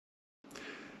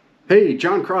Hey,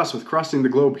 John Cross with Crossing the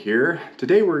Globe here.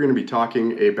 Today we're going to be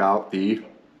talking about the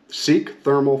Seek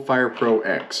Thermal FirePRO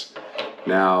X.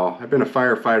 Now, I've been a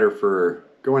firefighter for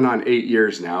going on 8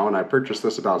 years now, and I purchased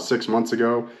this about 6 months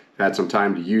ago. I've had some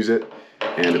time to use it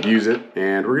and abuse it,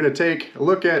 and we're going to take a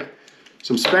look at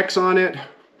some specs on it,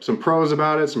 some pros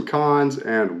about it, some cons,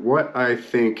 and what I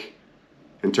think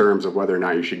in terms of whether or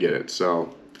not you should get it.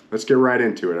 So let's get right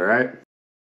into it, all right?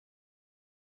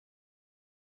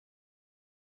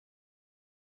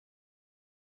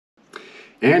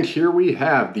 And here we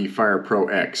have the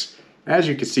FirePRO X. As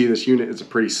you can see, this unit is a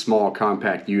pretty small,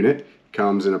 compact unit. It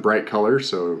comes in a bright color,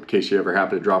 so in case you ever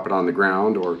happen to drop it on the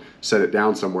ground or set it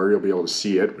down somewhere, you'll be able to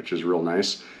see it, which is real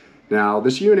nice. Now,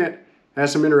 this unit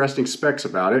has some interesting specs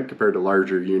about it compared to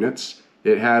larger units.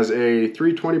 It has a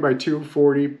 320 by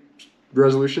 240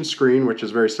 resolution screen, which is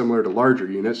very similar to larger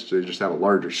units. They just have a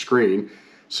larger screen.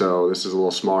 So this is a little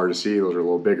smaller to see, those are a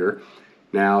little bigger.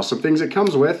 Now, some things it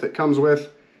comes with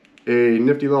a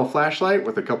nifty little flashlight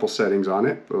with a couple settings on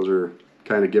it. Those are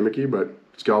kind of gimmicky, but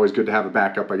it's always good to have a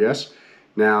backup, I guess.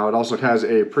 Now, it also has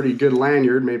a pretty good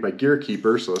lanyard made by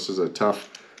Gearkeeper, so this is a tough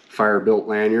fire-built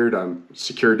lanyard. I'm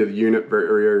secured to the unit very,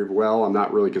 very well. I'm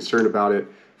not really concerned about it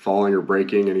falling or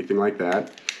breaking, anything like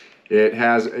that. It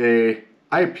has a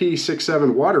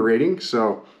IP67 water rating,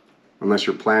 so unless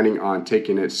you're planning on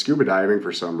taking it scuba diving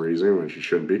for some reason, which you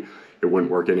shouldn't be, it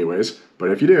wouldn't work anyways.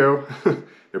 But if you do,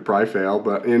 it'd probably fail.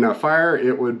 But in a fire,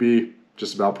 it would be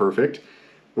just about perfect.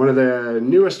 One of the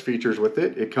newest features with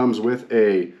it, it comes with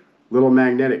a little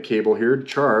magnetic cable here to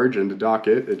charge and to dock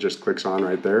it. It just clicks on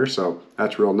right there. So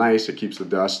that's real nice. It keeps the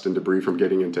dust and debris from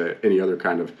getting into any other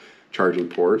kind of charging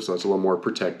port. So it's a little more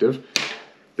protective.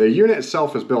 The unit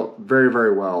itself is built very,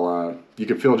 very well. You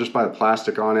can feel just by the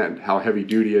plastic on it how heavy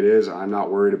duty it is. I'm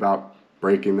not worried about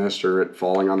breaking this or it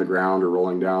falling on the ground or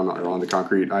rolling down or on the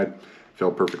concrete. I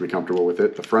feel perfectly comfortable with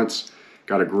it. The front's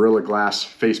got a Gorilla Glass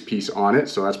face piece on it,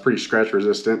 so that's pretty scratch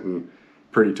resistant and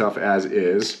pretty tough as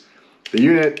is. The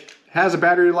unit has a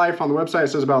battery life on the website. It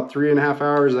says about 3.5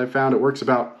 hours. I found it works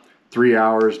about 3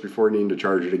 hours before needing to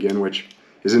charge it again, which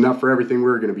is enough for everything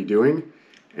we're going to be doing.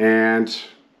 And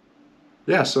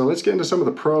yeah, so let's get into some of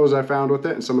the pros I found with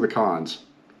it and some of the cons.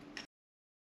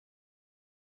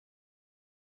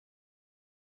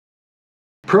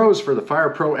 Pros for the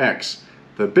FirePRO X.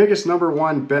 The biggest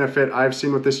 #1 benefit I've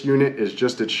seen with this unit is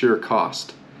just its sheer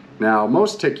cost. Now,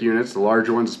 most TIC units, the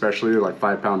larger ones especially, like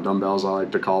 5-pound dumbbells I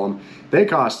like to call them, they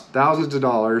cost thousands of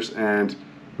dollars, and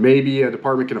maybe a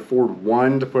department can afford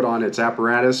one to put on its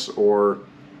apparatus or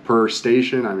per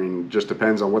station. I mean, just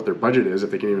depends on what their budget is,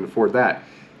 if they can even afford that.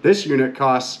 This unit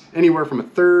costs anywhere from a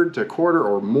third to a quarter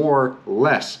or more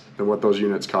less than what those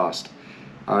units cost.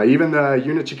 Even the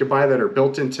units you can buy that are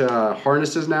built into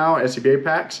harnesses now, SCBA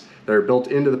packs, that are built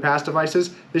into the pass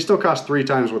devices, they still cost 3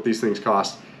 times what these things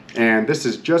cost. And this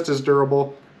is just as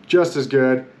durable, just as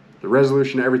good. The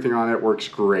resolution, everything on it works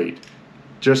great.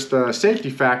 Just the safety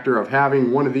factor of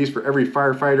having one of these for every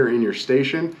firefighter in your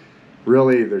station,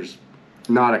 really there's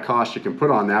not a cost you can put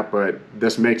on that, but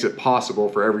this makes it possible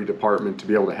for every department to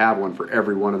be able to have one for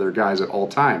every one of their guys at all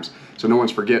times. So no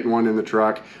one's forgetting one in the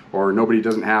truck, or nobody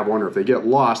doesn't have one, or if they get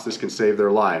lost, this can save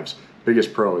their lives.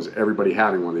 Biggest pro is everybody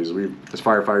having one of these. As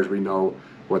firefighters, we know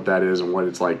what that is and what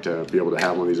it's like to be able to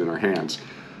have one of these in our hands.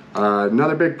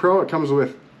 Another big pro, it comes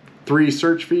with 3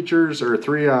 search features, or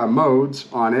 3 modes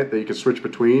on it that you can switch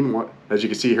between. As you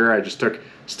can see here, I just took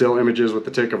still images with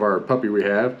the tick of our puppy we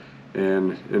have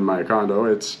in my condo.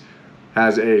 It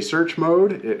has a search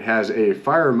mode, it has a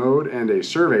fire mode, and a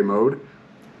survey mode.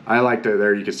 I like that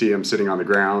there you can see him sitting on the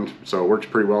ground, so it works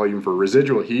pretty well even for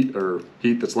residual heat or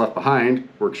heat that's left behind.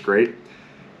 Works great.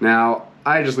 Now,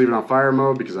 I just leave it on fire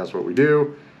mode because that's what we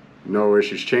do. No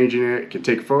issues changing it. It can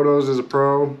take photos as a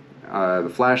pro.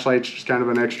 The flashlight's just kind of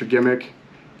an extra gimmick.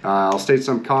 I'll state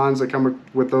some cons that come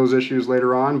with those issues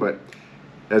later on, but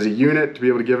as a unit, to be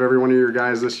able to give every one of your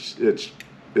guys this,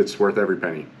 it's worth every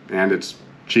penny, and it's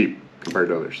cheap compared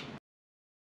to others.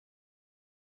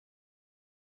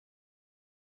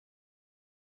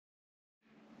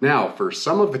 Now, for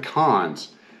some of the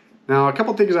cons. Now, a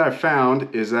couple things I've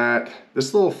found is that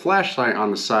this little flashlight on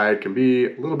the side can be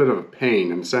a little bit of a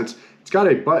pain in the sense it's got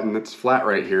a button that's flat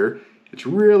right here. It's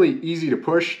really easy to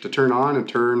push to turn on and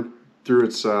turn through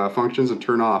its functions and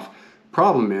turn off.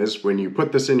 Problem is, when you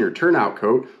put this in your turnout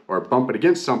coat or bump it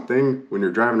against something when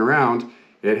you're driving around,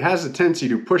 it has a tendency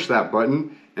to push that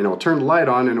button and it will turn the light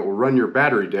on and it will run your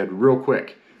battery dead real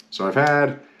quick. So I've had,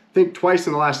 I think twice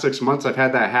in the last 6 months I've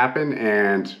had that happen,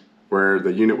 and where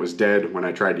the unit was dead when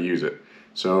I tried to use it.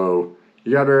 So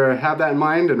you gotta have that in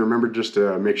mind, and remember just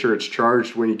to make sure it's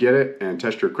charged when you get it, and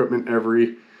test your equipment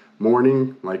every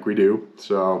morning like we do.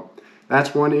 So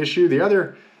that's one issue. The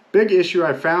other big issue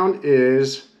I found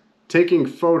is taking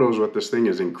photos with this thing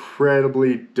is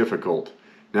incredibly difficult.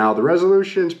 Now the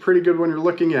resolution's pretty good when you're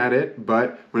looking at it,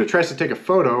 but when it tries to take a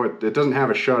photo, it doesn't have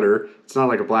a shutter. It's not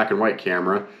like a black and white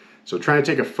camera. So trying to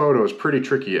take a photo is pretty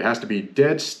tricky. It has to be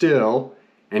dead still,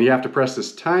 and you have to press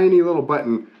this tiny little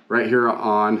button right here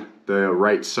on the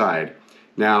right side.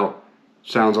 Now,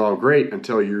 sounds all great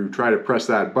until you try to press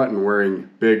that button wearing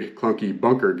big clunky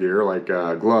bunker gear like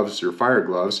gloves or fire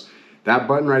gloves. That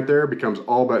button right there becomes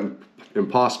all but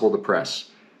impossible to press,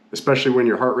 especially when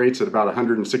your heart rate's at about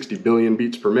 160 billion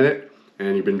beats per minute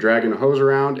and you've been dragging a hose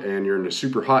around and you're in a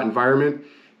super hot environment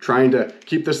trying to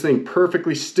keep this thing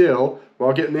perfectly still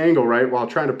while getting the angle right while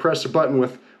trying to press a button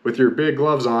with your big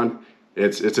gloves on.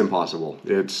 It's impossible.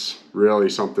 It's really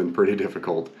something pretty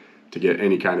difficult to get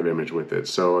any kind of image with it.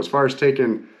 So as far as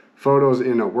taking photos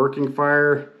in a working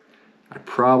fire, I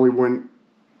probably wouldn't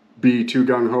be too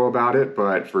gung-ho about it,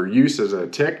 but for use as a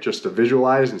tick, just to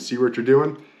visualize and see what you're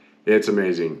doing, it's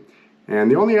amazing. And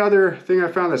the only other thing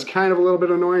I found that's kind of a little bit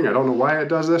annoying, I don't know why it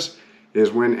does this,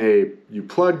 is when you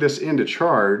plug this into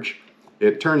charge,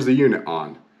 it turns the unit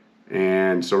on.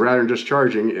 And so rather than just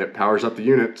charging, it powers up the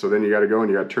unit, so then you gotta go and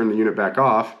you gotta turn the unit back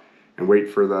off and wait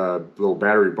for the little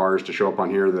battery bars to show up on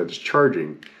here that it's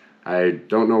charging. I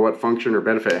don't know what function or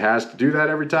benefit it has to do that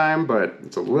every time, but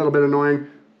it's a little bit annoying.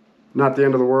 Not the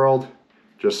end of the world,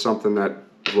 just something that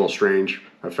is a little strange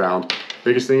I found.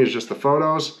 Biggest thing is just the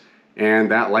photos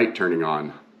and that light turning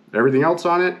on. Everything else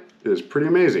on it is pretty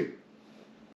amazing.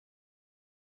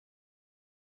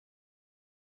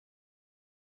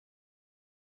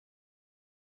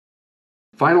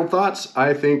 Final thoughts,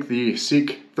 I think the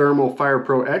Seek Thermal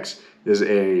FirePRO X is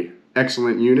a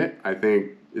excellent unit. I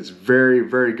think it's very,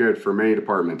 very good for many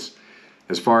departments.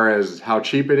 As far as how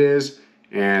cheap it is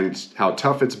and how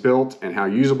tough it's built and how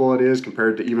usable it is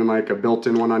compared to even like a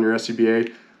built-in one on your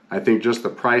SCBA, I think just the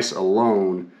price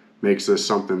alone makes this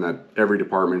something that every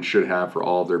department should have for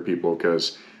all of their people,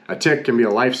 because a tick can be a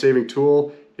life-saving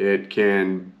tool. It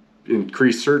can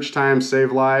increase search time,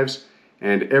 save lives,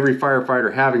 and every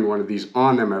firefighter having one of these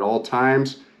on them at all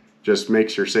times just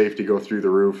makes your safety go through the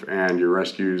roof and your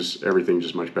rescues, everything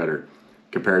just much better.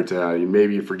 Compared to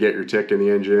maybe you forget your tick in the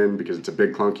engine because it's a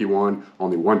big clunky one.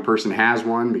 Only one person has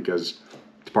one because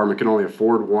the department can only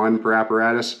afford one per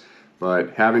apparatus.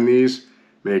 But having these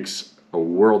makes a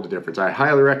world of difference. I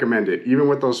highly recommend it, even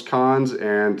with those cons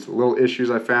and little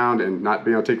issues I found and not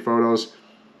being able to take photos.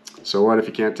 So what if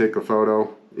you can't take a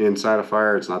photo inside a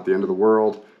fire? It's not the end of the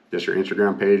world. Guess your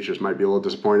Instagram page just might be a little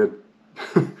disappointed.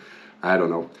 I don't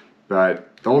know.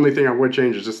 But the only thing I would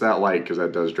change is just that light, because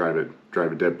that does drive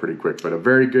it dead pretty quick. But a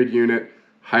very good unit.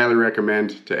 Highly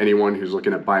recommend to anyone who's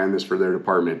looking at buying this for their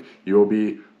department. You will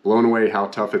be blown away how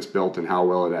tough it's built and how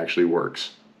well it actually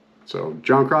works. So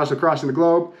John Cross of Crossing the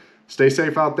Globe. Stay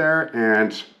safe out there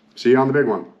and see you on the big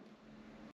one.